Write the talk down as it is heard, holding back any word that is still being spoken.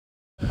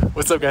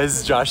What's up guys,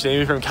 it's Josh and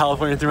Amy from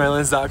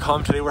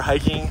CaliforniaThroughMyLens.com. Today we're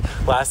hiking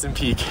Lassen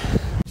Peak.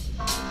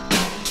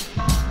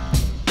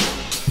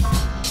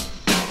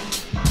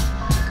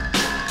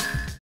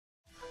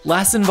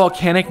 Lassen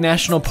Volcanic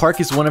National Park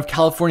is one of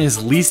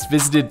California's least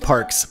visited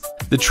parks.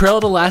 The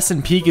trail to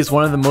Lassen Peak is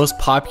one of the most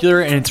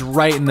popular and it's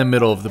right in the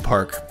middle of the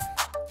park.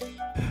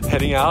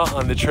 Heading out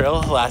on the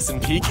trail, Lassen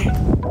Peak.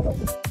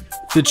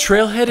 The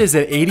trailhead is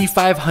at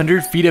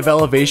 8,500 feet of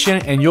elevation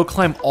and you'll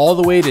climb all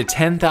the way to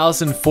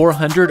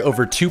 10,400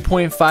 over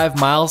 2.5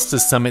 miles to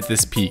summit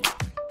this peak.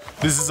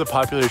 This is a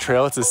popular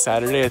trail. It's a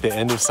Saturday at the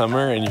end of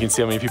summer and you can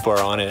see how many people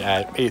are on it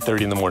at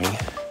 8:30 in the morning.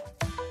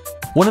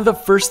 One of the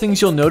first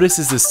things you'll notice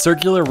is this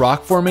circular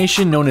rock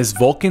formation known as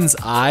Vulcan's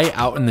Eye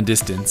out in the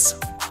distance.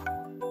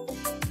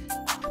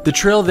 The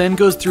trail then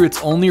goes through its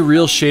only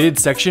real shaded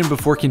section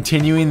before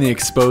continuing the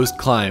exposed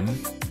climb.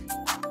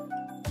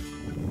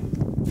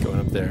 Going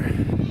up there.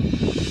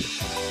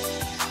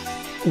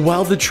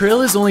 While the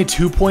trail is only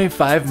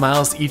 2.5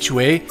 miles each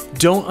way,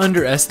 don't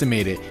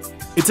underestimate it.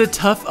 It's a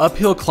tough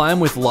uphill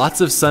climb with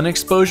lots of sun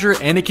exposure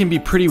and it can be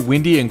pretty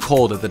windy and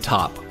cold at the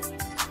top.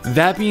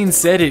 That being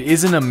said, it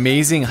is an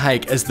amazing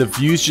hike as the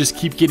views just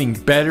keep getting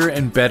better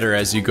and better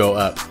as you go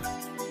up.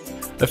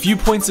 A few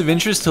points of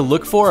interest to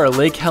look for are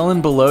Lake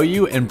Helen below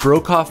you and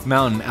Brokoff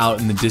Mountain out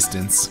in the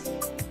distance.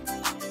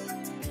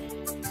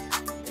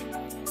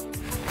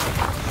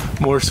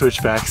 More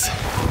switchbacks.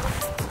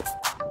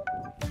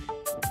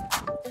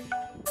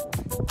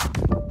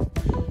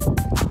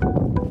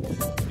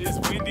 It is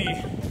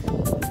windy.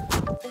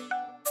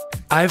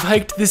 I've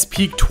hiked this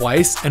peak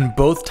twice and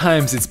both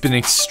times it's been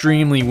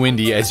extremely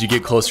windy as you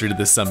get closer to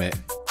the summit.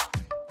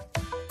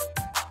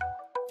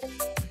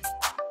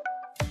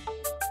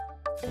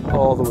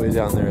 All the way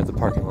down there at the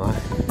parking lot.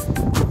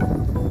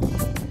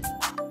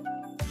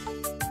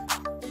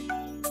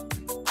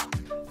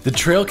 The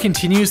trail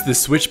continues the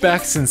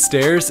switchbacks and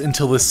stairs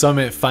until the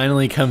summit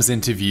finally comes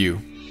into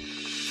view.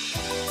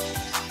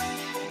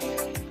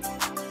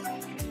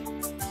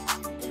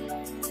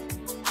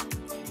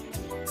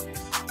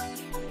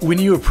 When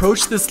you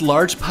approach this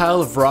large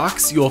pile of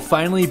rocks, you'll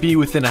finally be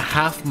within a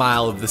half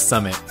mile of the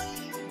summit.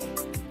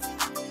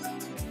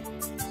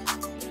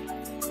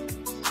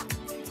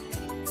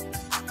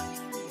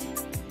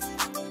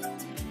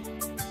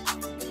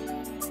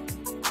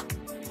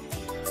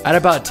 At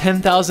about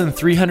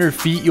 10,300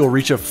 feet, you'll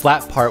reach a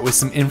flat part with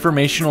some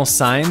informational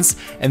signs,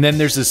 and then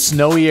there's a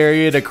snowy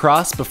area to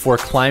cross before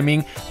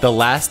climbing the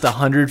last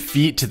 100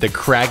 feet to the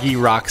craggy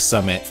rock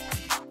summit.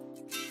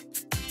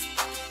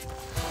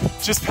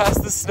 Just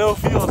past the snow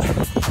field,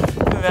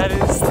 and that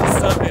is the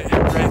summit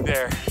right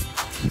there.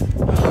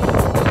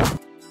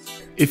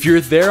 If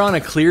you're there on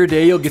a clear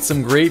day, you'll get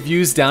some great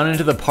views down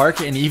into the park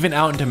and even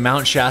out into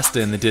Mount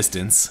Shasta in the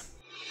distance.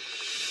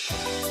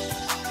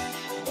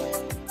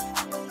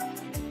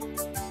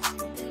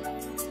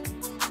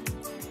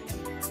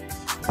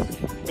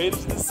 Made it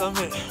to the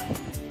summit.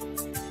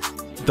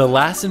 The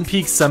Lassen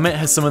Peak summit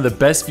has some of the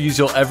best views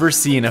you'll ever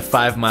see in a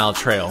 5-mile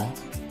trail.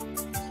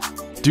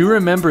 Do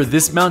remember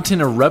this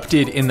mountain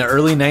erupted in the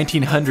early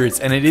 1900s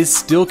and it is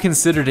still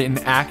considered an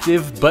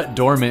active but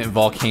dormant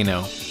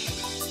volcano.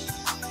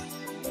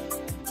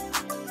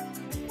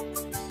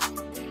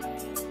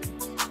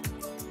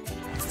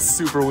 It's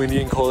super windy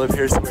and cold up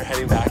here, so we're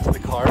heading back to the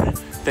car.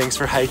 Thanks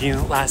for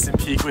hiking Lassen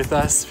Peak with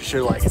us. Be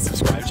sure to like and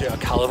subscribe. Check out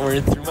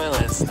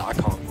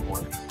CaliforniaThroughMyLens.com.